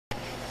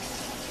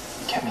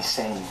kept me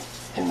sane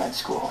in med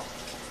school.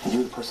 And you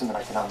were the person that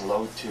I could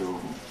unload to,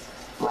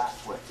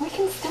 laugh with. We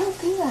can still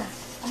do that.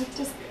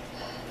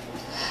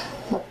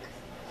 Look,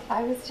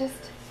 I was just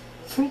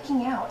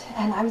freaking out,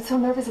 and I was so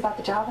nervous about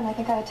the job, and I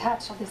think I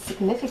attached all this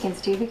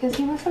significance to you because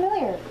you were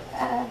familiar.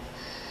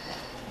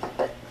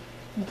 But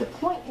the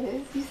point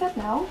is, you said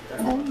no,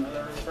 and...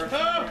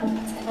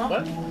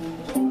 What?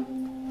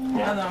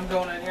 Yeah, I'm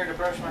going in here to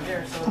brush my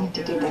hair, so... I need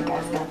to do that,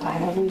 guys. Got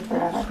time over you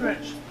forever.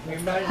 Stretch. You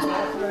might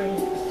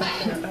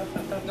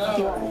No.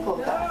 You want to pull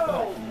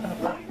back?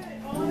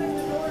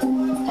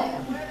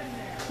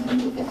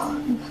 Moving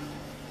on.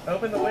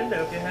 Open the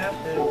window if you have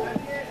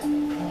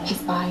to.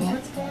 He's buying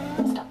it.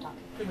 Stop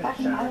talking. Back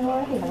in time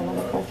already. Have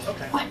another question.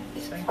 Okay. What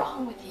is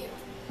wrong with you?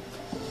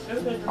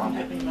 Just let me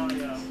get me my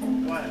glass.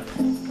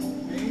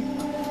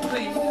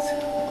 Please.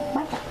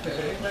 Micah.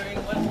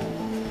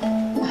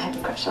 I have a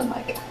crush on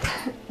Micah.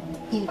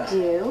 You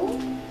do?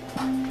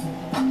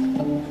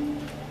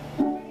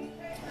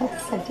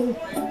 Yes, I do.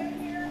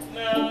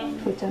 No.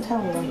 Please don't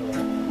tell me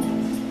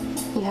then.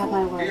 You have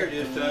my word. Here it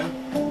is, son.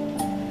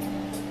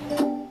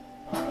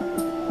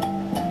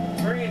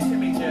 Bring it to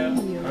me, Joe.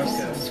 You are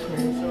so screwed.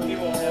 So he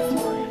won't have to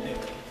bring it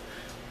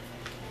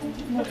to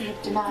me. No, you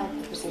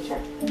denied the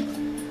procedure.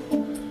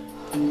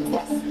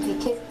 Yes, he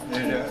kissed.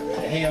 There's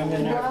a ham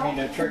in there.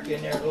 Need a turkey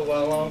in there a little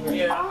while longer.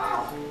 Yeah.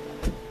 Ah!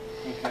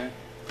 Okay.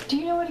 Do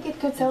you know where to get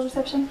good cell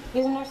reception?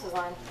 Use a nurse's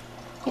line.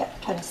 Yeah,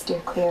 trying to steer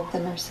clear of the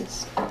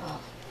nurses.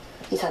 Oh,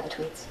 you saw the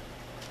tweets.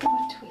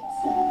 What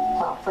tweets?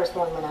 Well, first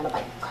one went out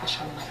about your crush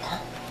on Micah.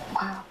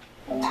 Wow,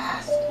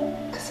 fast.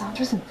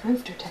 Cassandra's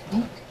improved her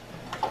technique.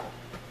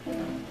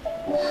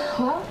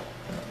 Well,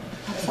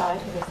 outside,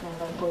 I guess now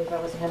don't believe I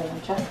wasn't hitting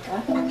on Jessica.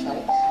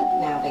 Actually,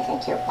 now they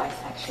think you're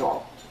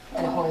bisexual.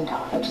 And a horn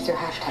dog, which is your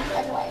hashtag,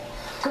 by the way.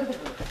 Go to the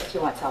group if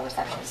you want cell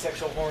reception.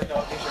 Sexual horn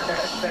dog is your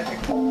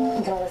hashtag.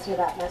 You gonna listen to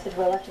that message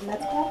we left in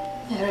med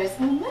school? There is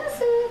no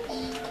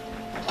message.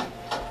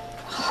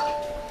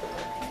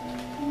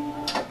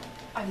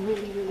 I'm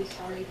really, really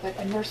sorry, but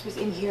a nurse was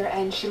in here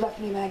and she left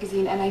me a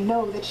magazine, and I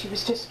know that she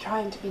was just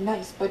trying to be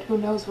nice, but who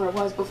knows where it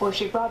was before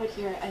she brought it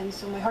here, and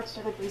so my heart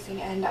started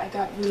racing and I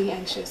got really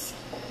anxious.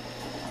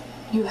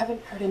 You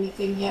haven't heard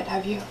anything yet,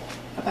 have you,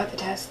 about the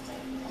test?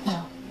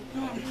 No.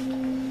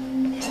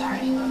 Sorry.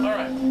 All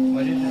right.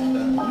 What is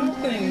it?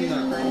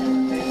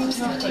 I'm just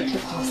gonna take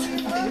your pulse.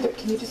 Okay, but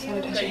can you just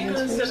sanitize Okay, your you're hands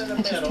gonna sit first? in the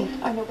I just middle.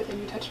 did. I know, but then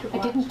you touched your I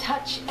watch. didn't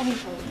touch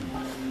anything.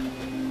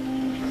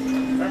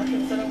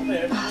 Sit up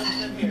there. Oh, that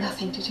had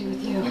nothing to do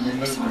with you. And I'm remove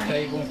the sorry.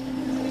 table.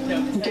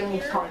 I'm doing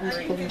problems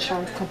with the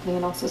insurance company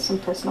and also some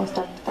personal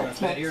stuff, but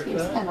that's my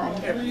excuse. And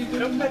I'm Here,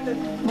 don't put the,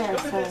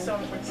 There's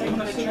don't put this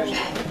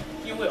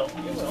on. You will.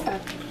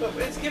 But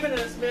it's giving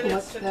us minutes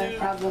What's to the do,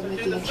 problem to with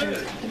do the the insurance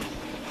food. company?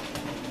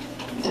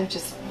 they're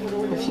just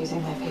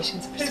refusing my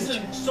patient's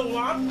procedure. Listen,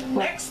 so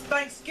next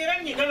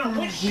Thanksgiving, you're gonna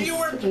wish we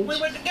were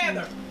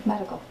together.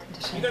 Medical You're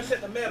condition. gonna sit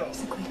in the middle.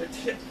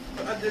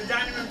 The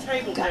dining room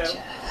table, Gotcha.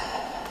 Joe.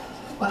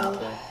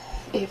 Well,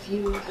 if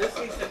you This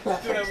needs to scoot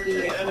reference over to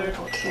the the other.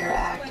 Affordable Care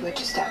Act, which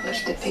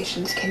established that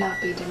patients cannot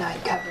be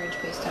denied coverage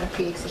based on a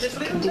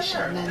pre-existing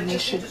condition, then they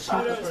should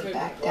probably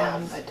back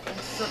down, but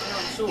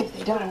if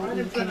they don't,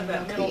 you can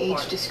invoke the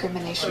Age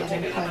Discrimination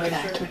in Employment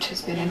Act, which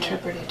has been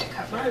interpreted to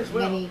cover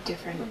many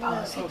different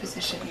policy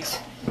positions.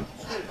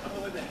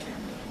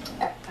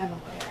 I'm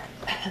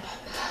aware.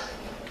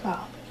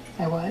 Well,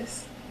 I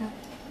was.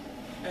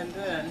 And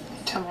then,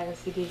 Until my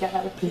OCD got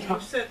out of can you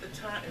control. set the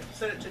time,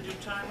 set it to do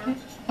timer?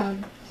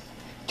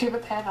 Do you have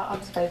a pen? I'll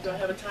just write it Do I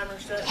down. have a timer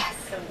set?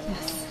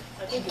 Yes.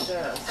 I think it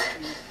does.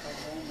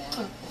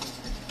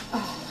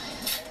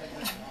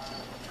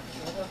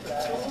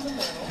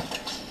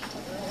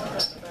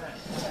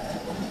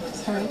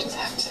 Sorry, I just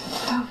have to.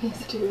 Oh,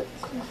 yes, Do it.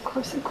 of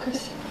course, of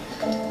course.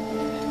 Got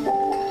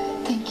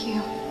it. Thank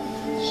you.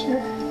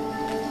 Sure.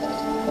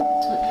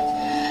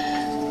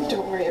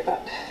 Don't worry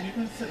about You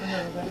can sit in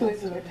the middle.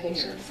 losing your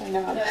patience. I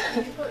know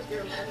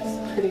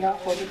it's pretty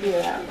awful to be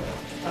around.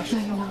 No,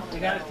 you're not. You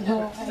got it?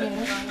 No, I Set am.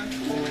 the timer.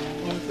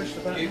 When we push the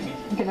button.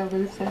 I'm gonna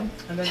lose him.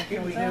 And then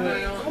can we do it?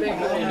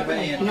 In the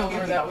van.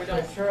 Number that we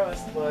don't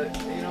trust, but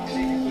you don't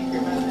need to keep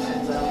your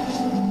medicines out.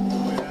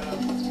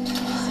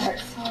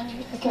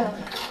 Sorry again.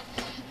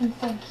 And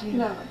thank you.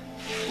 No.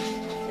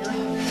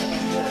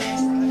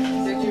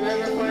 Did you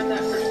ever find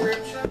that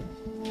prescription?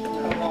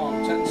 How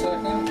long? 10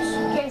 seconds?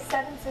 Case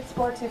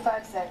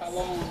 764256. How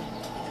long?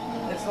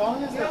 As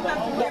long as they're Yes,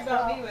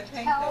 well,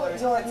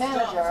 tell your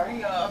manager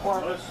or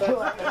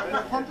whoever in the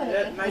company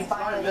is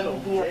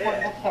violating the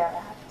Affordable Care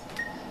Act,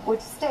 which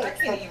I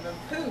states can't that even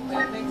poop, and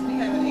it makes me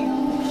have an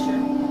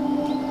inhalation.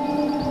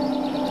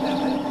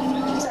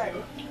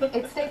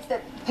 it states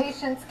that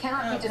patients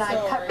cannot be I'm denied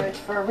sorry. coverage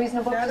for a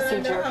reasonable Now that I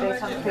procedure know how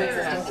based much on it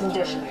pre-existing hurts.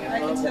 condition. I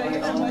can tell you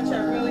how much I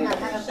really I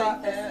haven't appreciate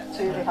brought that. this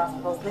to the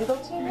hospital's legal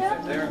team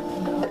yet, There.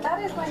 but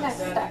that is my next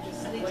Then I step.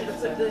 just need you to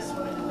put this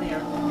one in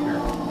there.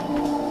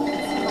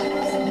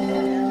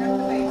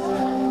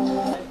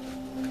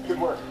 Good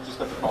work. Just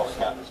got the call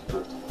status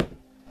approved.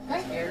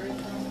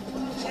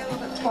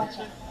 Watch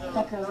it.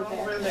 That girl's a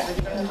bear.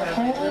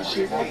 Apparently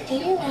she's up to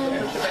you now.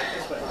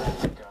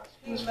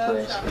 This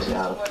place is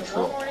out of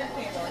control.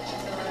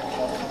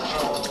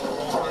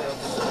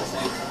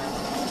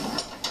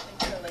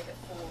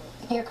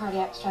 Your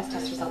cardiac stress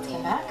test results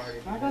came back.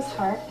 Margot's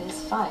heart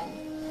is fine.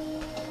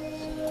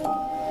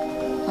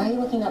 Why are you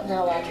looking up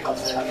neurological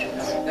disruptions?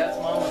 That's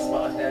Mama's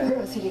spot there. Her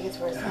OCD gets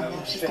worse, and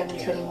now she's got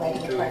intruding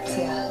writing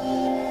apraxia.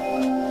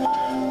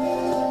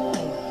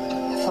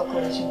 A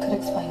focal lesion could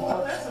explain Oh,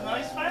 both. that's a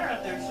nice fire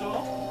out there,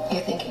 Sewell.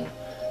 You're thinking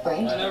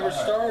brain? I never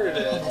started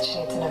And it. that she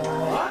needs an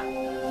MRI.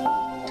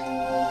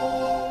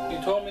 You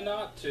told me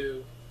not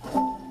to.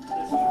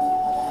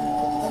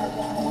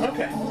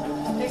 Okay.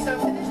 Hey, so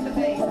finish the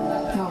base.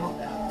 Normal.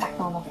 Act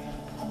normal.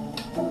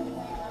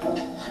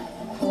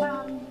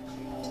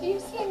 Have you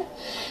seen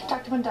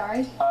Dr.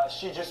 Mandari?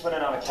 She just went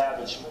in on a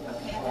cabbage.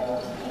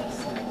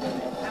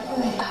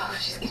 Oh,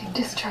 she's getting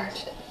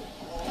discharged.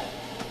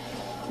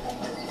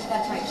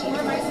 That's right.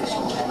 Where am I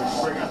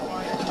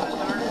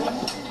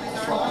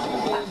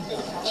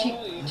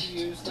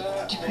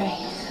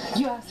Dupre,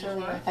 you asked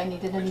earlier if I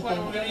needed anything.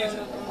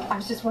 I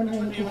was just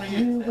wondering if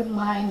you wouldn't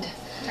mind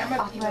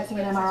authorizing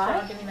an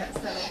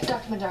MRI.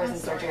 Dr. Mandari's in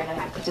surgery and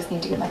I just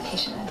need to get my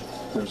patient in.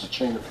 There's a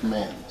chain of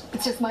command.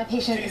 It's just my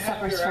patient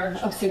suffers from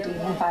OCD,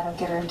 and if I don't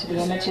get her into the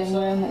imaging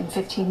room in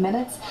 15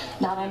 minutes,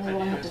 not only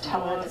will I have to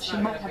tell her that she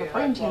might have a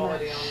brain tumor,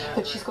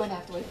 but she's going to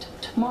have to wait till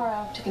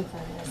tomorrow to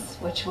confirm this,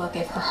 which will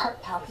give her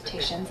heart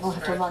palpitations. We'll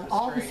have to run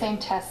all the same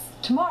tests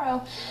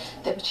tomorrow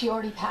that she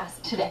already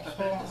passed today.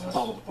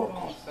 Follow the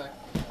protocol.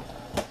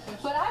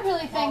 But I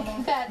really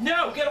think that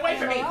No, get away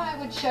from me. MRI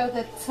would show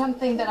that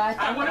something that I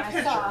thought want a that I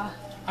picture. saw.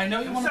 I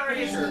know you want to Sorry,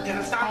 picture.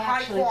 it's not I high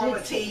actually did.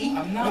 quality.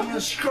 I'm not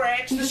gonna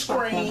scratch the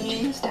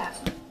screen.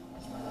 Staff.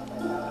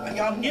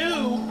 Y'all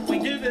knew we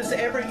do this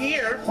every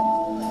year. You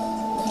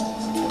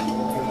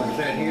want to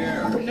sit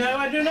here? No,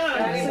 I do not.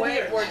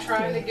 Anyway, we're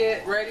trying to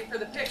get ready for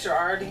the picture. I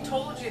already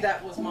told you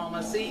that was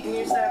Mama's seat, and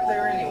you sat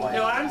there anyway.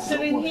 No, I'm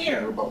sitting Don't care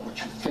here. about what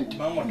you think.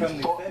 Mama told me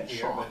to Thought sit and here,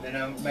 saw. but then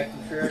I'm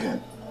making sure.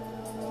 Again.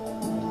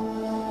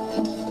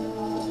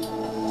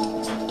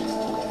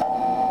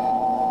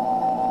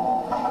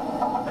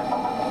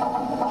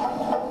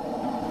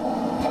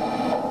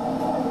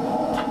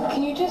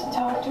 Can you just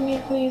talk to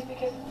me, please?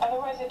 Because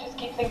otherwise I just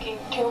keep thinking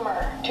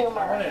tumor.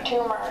 Right.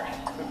 From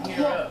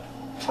here up.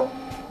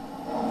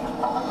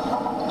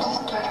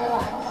 Just try to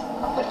relax,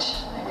 which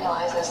I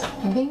realize is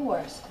the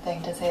worst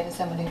thing to say to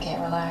someone who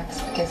can't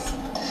relax, because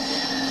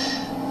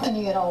then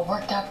you get all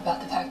worked up about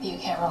the fact that you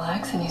can't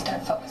relax and you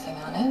start focusing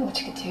on it,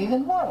 which gets you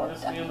even more Want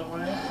this worked to be up. in the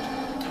way?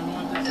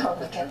 I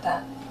totally get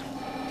that.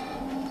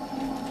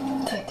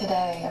 It's like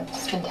today, I've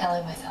just been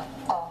telling myself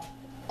all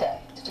day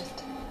to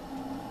just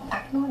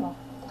act normal.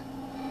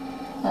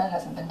 That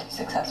hasn't been too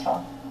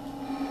successful.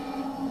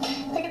 I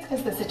think it's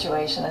because the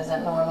situation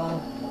isn't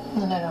normal,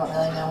 and I don't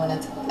really know when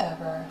it's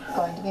ever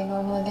going to be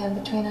normal again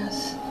between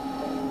us. You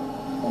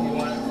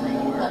want it from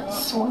where?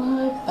 That's what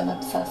I've been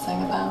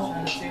obsessing about.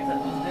 Trying to see if it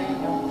was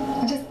Daniel.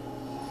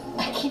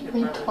 I keep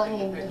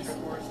replaying this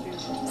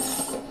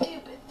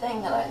stupid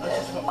thing that I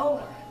did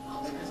over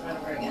and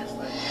over again.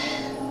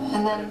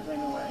 And then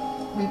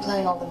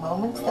replaying all the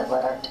moments that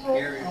led up to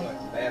Here it. is Like like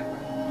the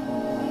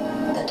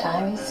bathroom. the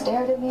time he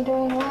stared at me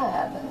during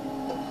lab.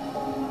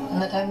 And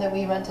the time that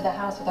we rented a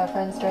house with our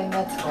friends during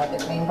med school at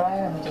the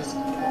Greenbrier and we just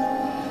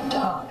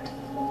talked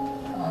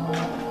all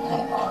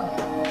night long.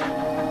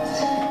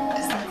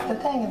 Because that's the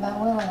thing about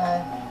Will and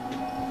I.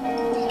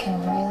 We can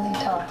really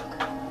talk.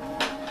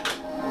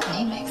 And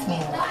he makes me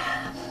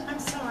laugh. I'm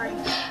sorry. I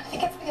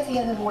think it's because he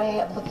has a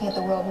way of looking at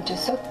the world which is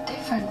so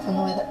different from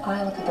the way that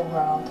I look at the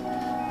world.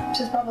 Which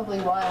is probably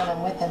why when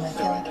I'm with him I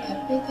feel like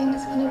everything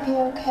is going to be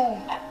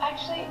okay.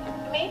 Actually,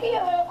 maybe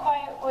a little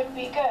quiet would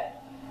be good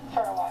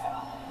for a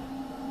while.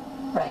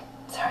 Right,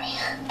 sorry.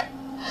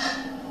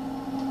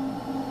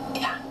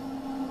 Yeah.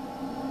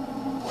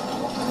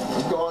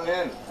 Keep going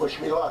in. Wish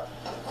me luck.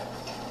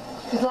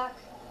 Good luck.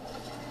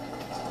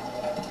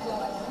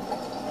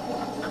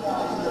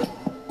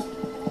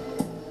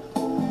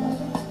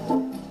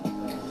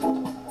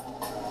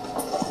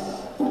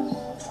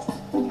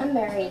 I'm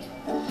married.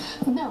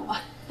 No.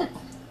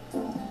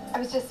 I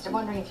was just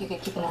wondering if you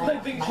could keep an eye I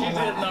out. think for she my did,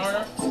 MRIs.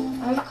 Nora.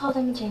 I already called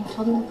imaging.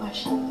 Told him the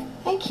push.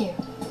 Thank you.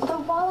 Although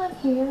while I'm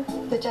here,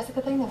 the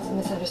Jessica thing, that was a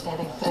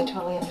misunderstanding. But I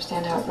totally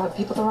understand how it rubbed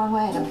people the wrong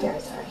way, and I'm very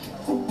sorry.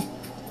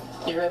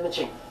 Your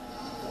imaging.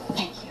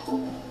 Thank you.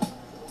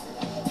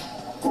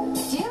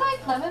 Do you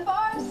like lemon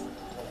bars?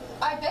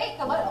 I bake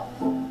a little.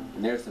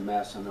 And there's the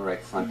mass on the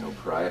right frontal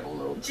parietal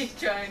lobe. She's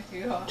trying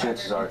too hard.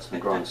 Chances are it's been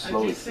growing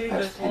slowly for the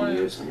past 10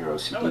 years when your That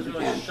was OCD really a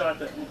began. shot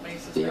that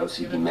makes us The feel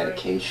OCD even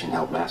medication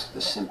helped mask the One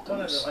of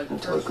symptoms the, like,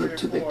 until it first grew three or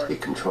too big to four be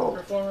controlled.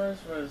 Performers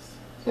was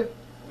The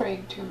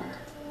brain tumor.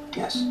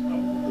 Yes.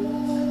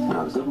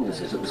 Now, the good news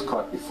is it was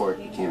caught before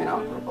it became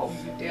inoperable.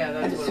 Yeah,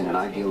 that's And it's in an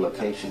ideal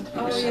location to be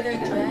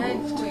resected and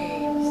removed.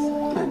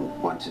 queens.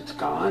 And once it's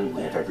gone,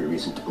 we have every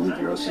reason to believe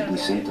your OCD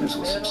symptoms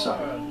will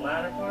subside.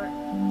 Ladder part.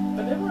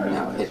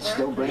 Now, it's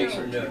still brain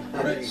surgery,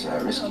 and it's a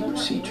risky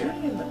procedure.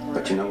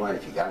 But you know what?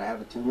 If you gotta have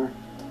a tumor,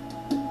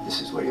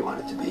 this is where you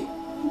want it to be.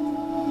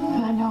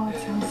 I know it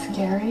sounds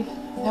scary.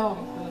 No,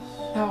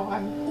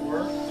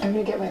 I'm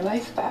gonna get my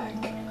life back.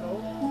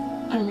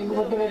 I mean,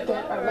 we're gonna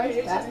get our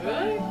life back.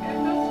 Really? It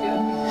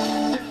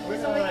feels good.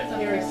 We're gonna let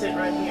Harry sit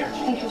right here.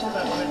 Thank you,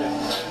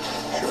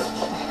 Doctor.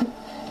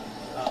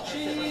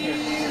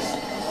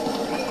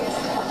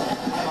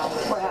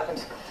 What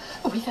happened?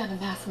 We found a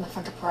mass in the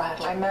frontal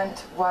parietal. I meant,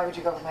 why would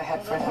you go with my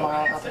head for an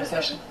MRI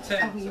authorization?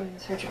 Oh, we were in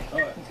surgery. You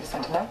could have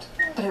sent a note.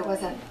 But it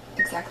wasn't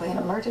exactly an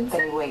emergency.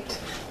 Then you wait.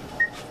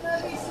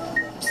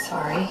 I'm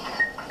sorry.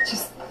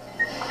 Just,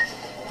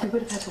 we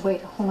would have had to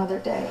wait a whole other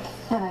day.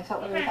 And I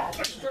felt really bad.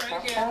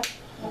 That?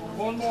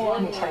 One more.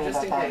 Let me tell you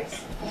Just about in that. case.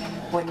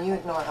 When you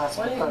ignore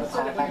hospital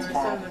protocol, that's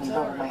bad. When you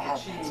go to my head,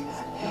 that's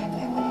bad. And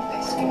when you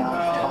piss me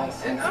off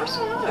twice in And the I first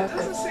don't know, it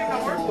doesn't seem to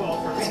work well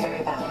for me. It's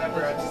very bad.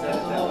 Whenever I said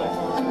it that way.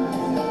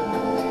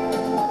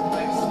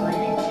 Like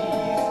screaming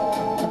cheese.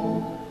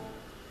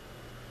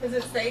 Does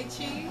it say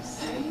cheese?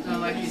 No,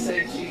 like you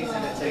say cheese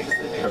and it takes the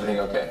picture. Everything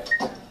okay?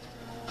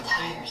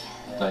 Tired.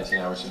 19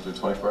 hours into a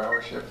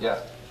 24-hour shift? Yeah.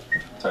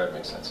 Tired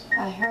makes sense.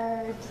 I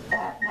heard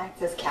that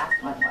Max's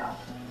cast went well.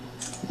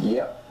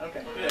 Yep.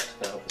 Okay, good.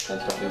 Now the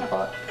potential new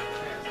pot.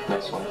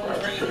 Next 24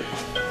 hours free.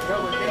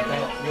 Go with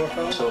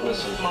Daniel. So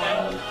listen, I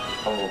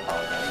will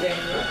apologize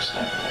for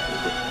snapping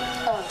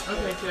at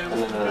Okay,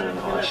 Joe.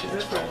 No, I should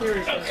That's what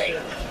Harry said. Okay.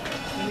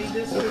 You need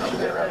this you. It'll picture come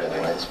there around that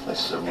anyway. way. This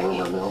place is a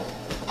rumor mill.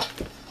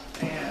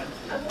 And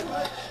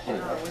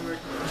Anyway, we were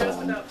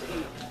just about to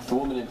eat. the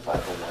woman in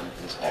 501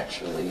 is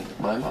actually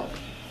my mom.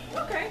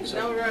 Okay,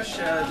 no rush,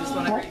 just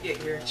whenever you get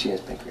here. She has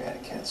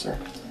pancreatic cancer,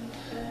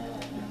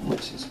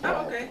 which is why.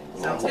 Oh, okay.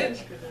 Sounds good.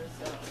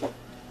 All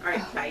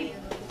right, bye.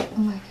 Oh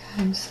my God,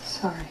 I'm so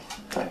sorry.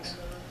 Thanks.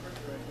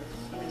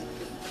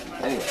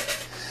 Anyway,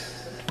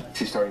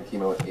 she's starting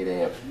chemo at 8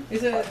 a.m. He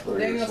said, 5:30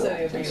 Daniel or so. said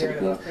he'd be Takes here it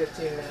in about in.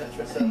 15 minutes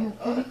or so. Are you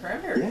Oh, the okay?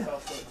 cranberries Yeah.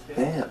 also looks good.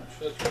 Damn.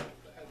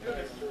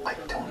 I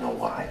don't know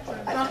why,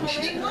 but I think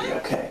she's gonna be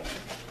okay.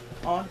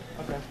 On?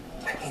 Okay.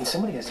 I mean,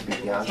 somebody has to be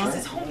the entree.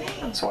 It's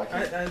homemade. So I I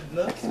can't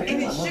love do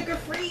And my it's mom.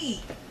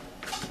 sugar-free.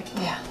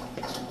 Yeah.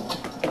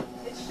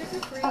 It's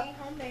sugar-free,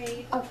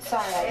 homemade. Oh,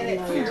 sorry, I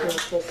didn't know you were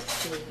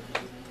this too.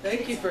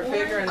 Thank you for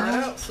figuring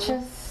that out. So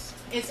Just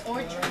It's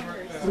orange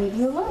crackers. leave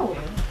you alone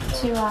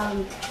to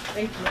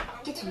thank you.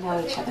 get to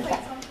know each other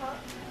better.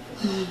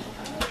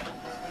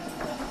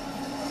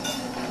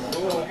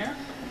 Oh, here?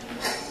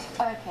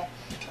 Okay.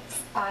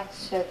 I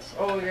should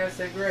Oh, you gotta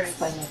say grace.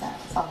 explain you that.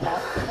 It's all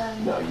about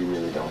No, you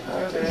really don't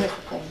have to. Okay. here's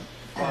the thing.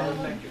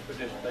 Thank you for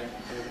this thing.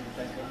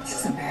 This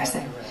is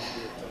embarrassing.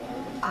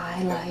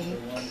 I like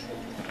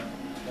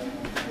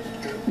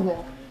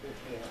Will.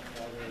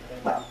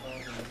 Well,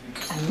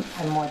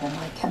 I'm more than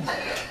like him.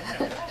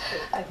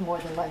 I've more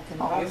than liked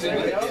him all through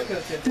Everybody else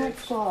goes to med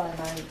school, and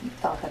I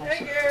thought that I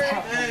should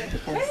help him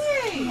because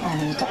Hey! I'm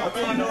an adult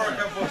and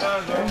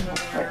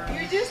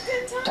You're just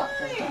in Dr. time.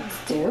 Adults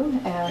do,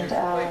 and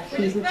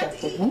he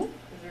rejected me,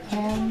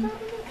 and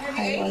I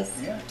was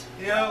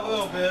Yeah, a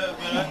little bit,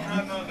 but I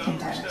try not to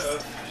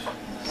embarrassed.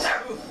 It's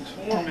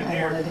warm in And I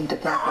here. wanted him to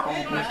think that I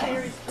moved on,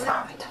 so I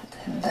told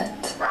him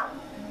that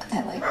I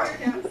liked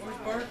him, and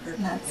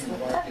that's what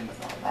that was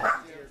all about.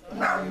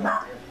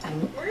 I'm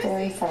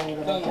very sorry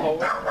that I got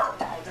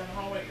that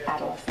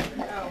adolescent.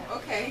 Oh,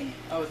 okay.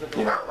 Oh, is it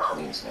You know what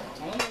it means now. I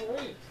don't know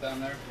where it's down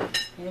there.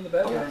 I'm in the Oh,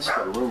 bedroom. it's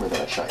got a rumor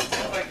that I shot you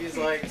down. like he's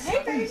like,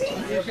 Hey, baby.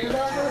 You okay,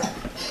 Doctor?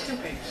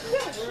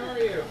 Where are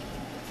you?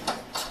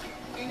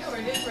 You know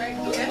where it is, right?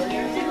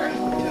 Yes, you're right.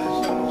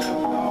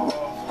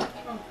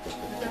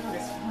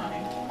 it's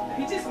fine.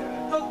 He just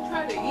he'll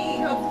try to eat.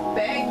 He'll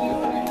beg you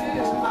for your food.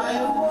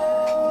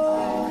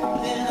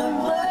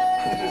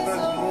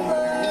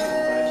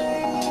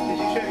 Did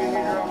you shut your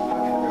heater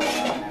off?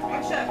 I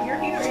shut your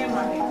heater in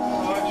my heater.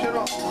 Oh, I shut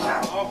off the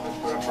office,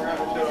 but I forgot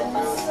to shut off the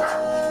other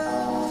side.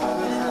 I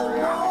didn't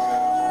hurry out.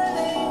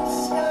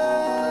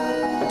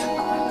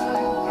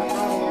 I'm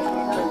not on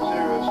the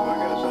zero, so I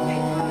got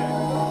something.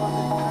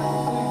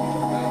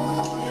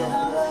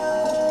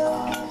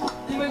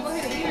 You want to go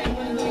ahead and eat it? You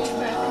want to go use the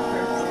bathroom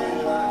first?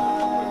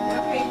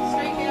 Okay,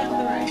 straight down to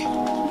the right.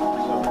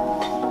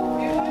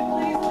 You would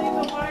please leave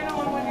the light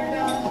on when you're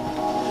done.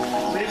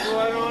 Leave the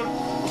light on?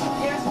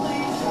 Yes,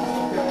 please.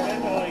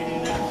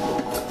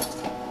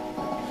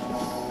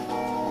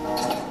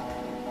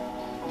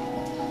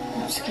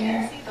 I'm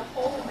scared. See the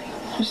whole thing.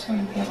 I'm just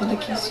going to be able to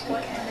kiss you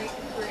again.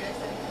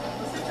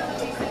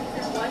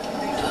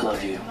 I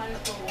love you.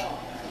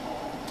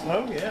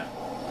 Oh, yeah.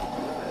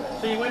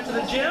 So you went to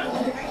the gym?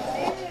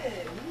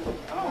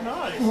 Oh,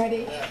 nice.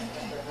 Ready?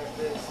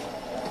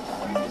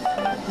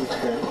 It's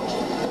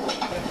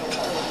great.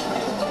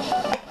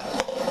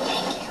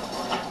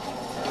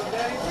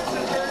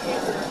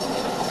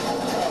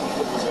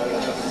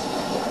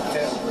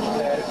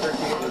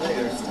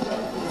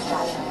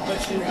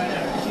 But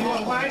you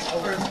want white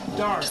or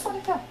dark? Just let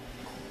it go.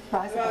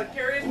 Rise above.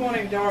 Carrie's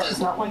wanting dark. She's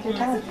not worth your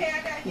time.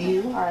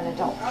 You are an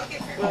adult.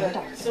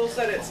 But still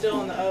said it's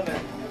still in the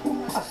oven.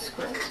 A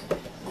script.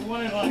 We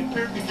wanted like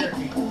turkey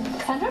jerky.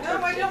 Sandra?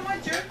 No, I don't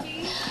want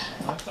jerky.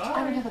 That's all I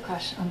don't right. have a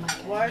crush on my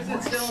Why is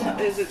it still?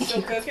 Is it still If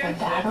you could cooking? spread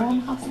that around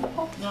the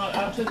hospital. No,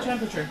 up to the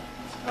temperature.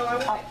 Oh, I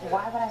would.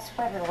 Why would I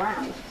spread it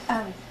around?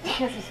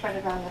 Because you spread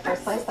it around in the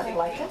first place, but I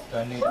liked it.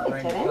 I need No, to I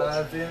bring didn't.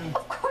 five in.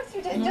 Of course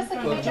you did. Just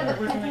like you made sure that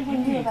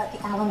everyone knew about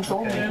the Alan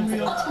Goldman And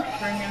we'll incident.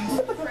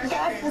 bring in.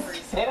 Guys,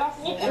 just sit off.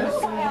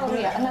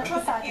 Hallelujah. And that's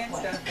besides the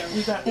point.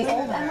 We got The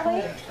old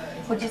Emily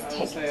would just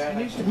take it it.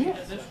 needs to be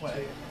this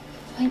way.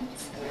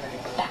 Points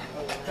back.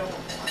 Don't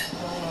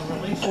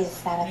release it.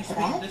 Is that It a needs to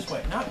be threat? this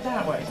way, not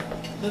that way.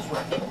 This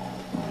way.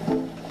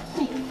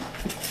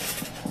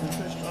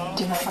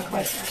 Do not look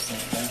away first.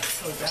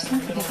 So that's It's the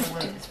not middle going of the to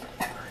do room. this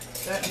forever.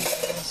 That needs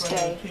to be in front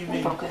Stay of the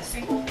TV. focused.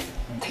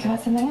 Think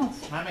about something else.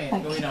 My man,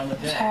 Like go eat on the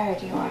how deck.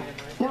 tired you are.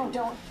 No,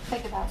 don't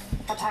think about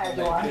how tired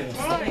you are.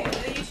 Why?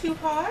 Are you too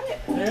hot?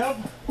 Yep.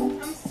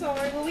 I'm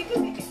sorry. Well, we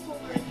can make it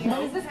colder in here.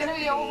 When is this going to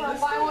be over?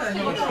 Why won't I'm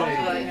you gonna look go away?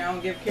 right now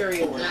and give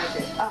Carrie a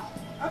jacket. Oh,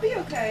 I'll be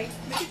okay.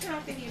 We can turn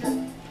off the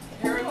heater.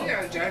 Harry, we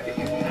got a jacket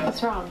here.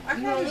 what's wrong? I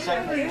can't do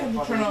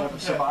that. Turn off the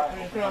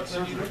tap. Turn off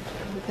the heater.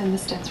 Then the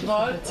stents were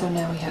covered, so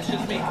now we have no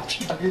other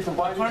option. Then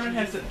why did Carmen you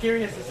has to,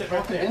 Gary has to sit right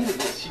walk there. into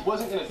this? He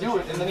wasn't going to do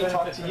it, and then he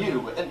talked to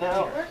you, and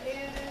now...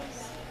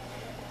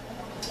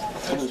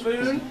 A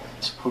spoon,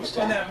 Supposed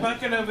to and that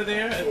bucket over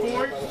there, a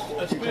fork,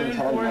 a You spoon, could have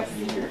had fork,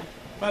 enough of here.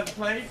 by the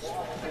plates.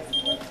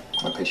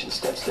 My patient's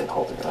steps didn't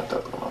hold. They're going to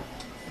have to open them up.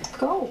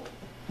 Go.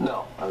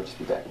 No, I would just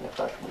be backing up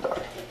back from the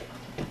daughter.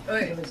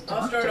 Okay,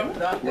 I'll start off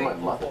with I'm You're my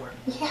thankful mother. for.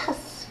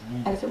 Yes.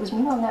 And if it was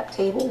me on that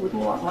table,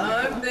 wouldn't you want my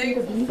I'm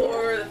thankful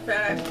for the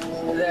fact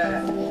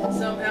that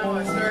somehow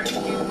I started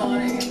to keep on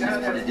and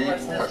God has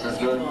blessed us to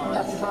keep on.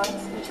 That's fine.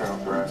 Internal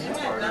thoracic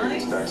artery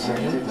is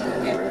dissected and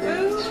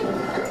ready to go.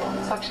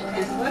 Suction.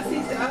 Bless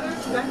these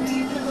others, that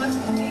you can bless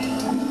me.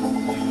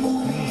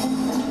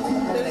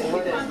 So that we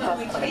come on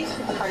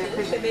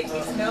vacation, they make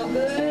me smell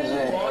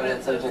good. Well,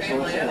 it's a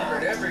family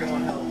effort,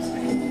 everyone helps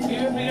me.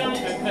 You would be on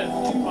good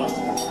because you want.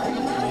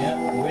 Yeah,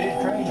 we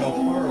didn't train no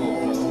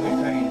squirrels, though. We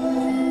trained.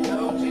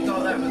 No, she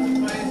thought that was the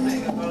funniest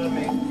thing about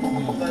me.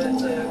 But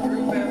it's a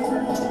group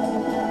effort.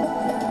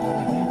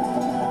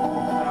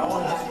 And all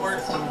of us work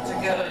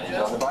together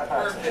just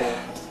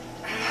perfect.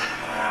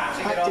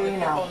 To get all the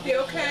people. You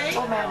okay?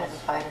 Old man is a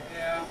fighter.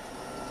 Yeah.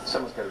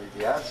 Someone's got to read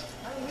the ads.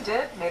 You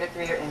did. Made it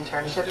through your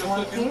internship in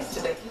one piece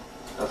today.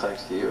 No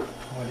thanks to you.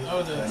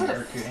 Oh, the, Is it a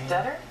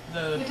stutter?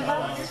 the, You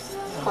developed?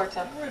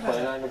 Quartet.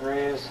 29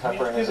 degrees,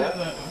 heparin is in.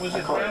 was I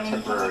it call it brown?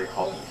 temporary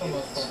halting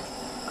cadence.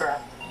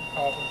 Graph.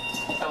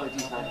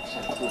 LED's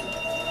 90% included.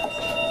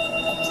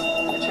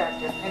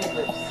 Retractor. Any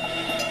loops.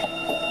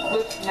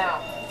 Loops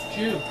now.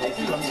 Chew. AC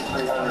 300.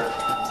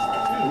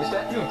 You missed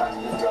that?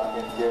 Passenger drop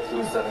in gear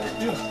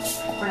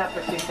 270. We're not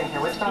profusing here.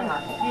 What's going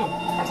on?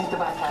 I think the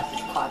bypass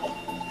is clogged.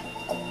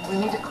 We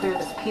need to clear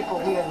this. People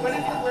here What need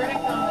is the help. wording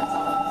comments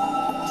on?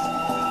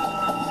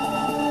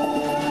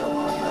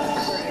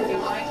 If you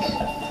like it.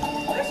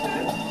 That's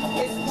good.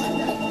 It's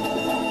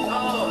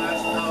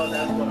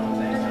that's what I'm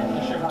saying.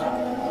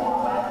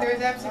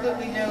 There's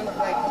absolutely no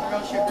like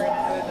real sugar in it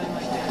other than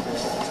like that.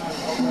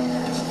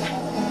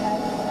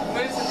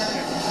 What is the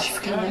burner? She's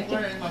gonna make it.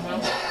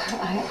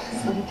 I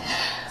honestly,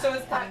 So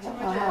it's not too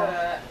much of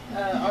a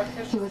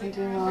artificial. He wasn't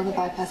doing well on the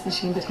bypass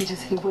machine, but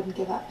he wouldn't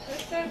give up.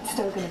 It's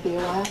still going to be a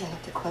while. They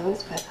have to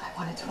close, but I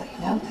wanted to let you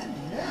know that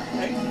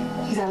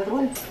he's out of the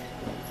woods.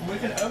 We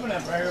can open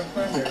up right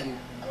over there.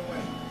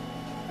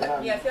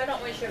 Yeah, if y'all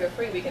don't want sugar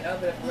free, we can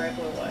open it the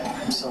regular way.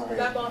 I'm sorry.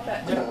 I bought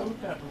that.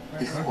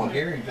 Well,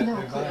 Gary just No,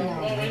 did but mine.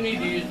 no. Well, we need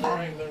to use the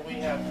ring that we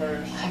have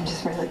first. I'm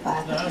just really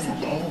glad that he's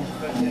okay.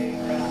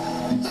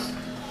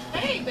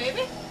 Hey,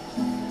 baby.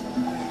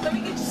 Let me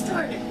get you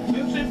started.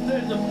 Let's see if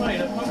there's a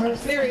plate.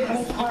 First, There he is.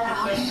 honey, pour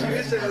out.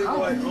 It's a little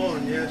white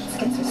on, yes. Let's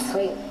get some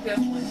sweet. Yes,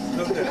 please.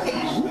 Look at it.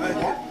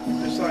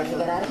 It's like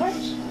Get out of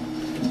here.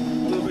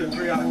 a little bit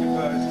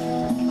preoccupied.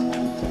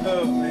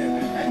 Oh,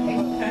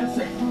 man. Pass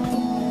it.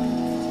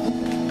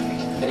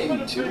 Hey, Put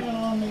you a two. thing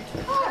on me.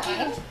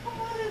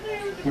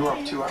 You were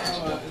up 2 hours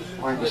ago.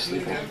 Why aren't you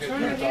sleeping?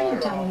 You're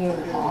telling you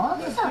all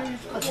this stuff.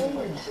 What's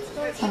important?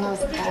 When I was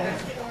tired,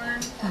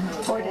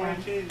 4 down.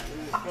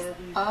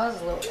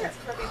 Oslo, of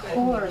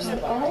course. I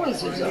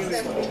always use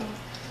Oslo.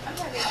 I'm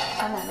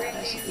not that I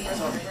should be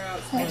home.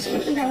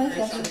 Absolutely, honey.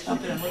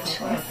 Yes.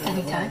 Sure,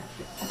 anytime.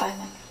 Bye,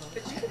 Mike.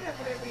 But you can have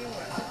whatever you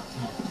want.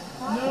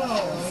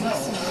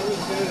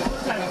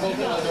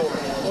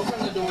 Open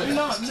the door.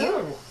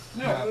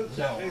 No.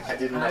 I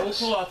didn't I will notice.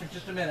 pull off in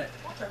just a minute.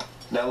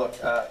 Now look,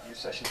 your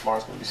session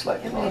tomorrow's going to be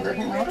slightly longer.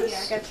 Yeah, I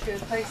got you a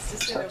place to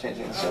sit Start over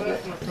changing the here.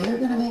 subject. You're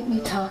going to make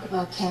me talk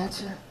about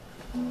cancer.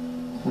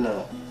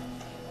 No,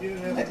 I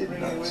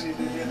didn't notice. You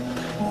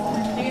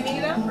can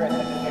eat them?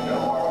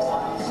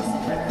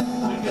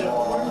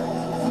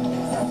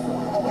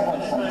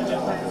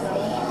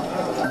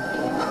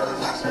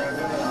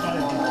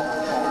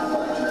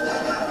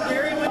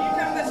 Gary, when you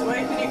come this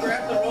way, can you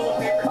grab the roll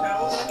of paper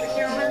towels off the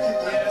counter?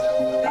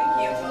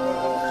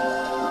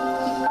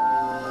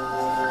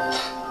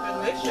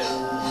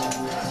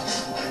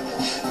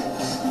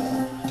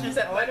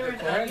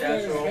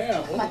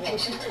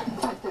 patient.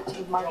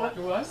 513, Margaret.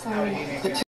 You what? Sorry.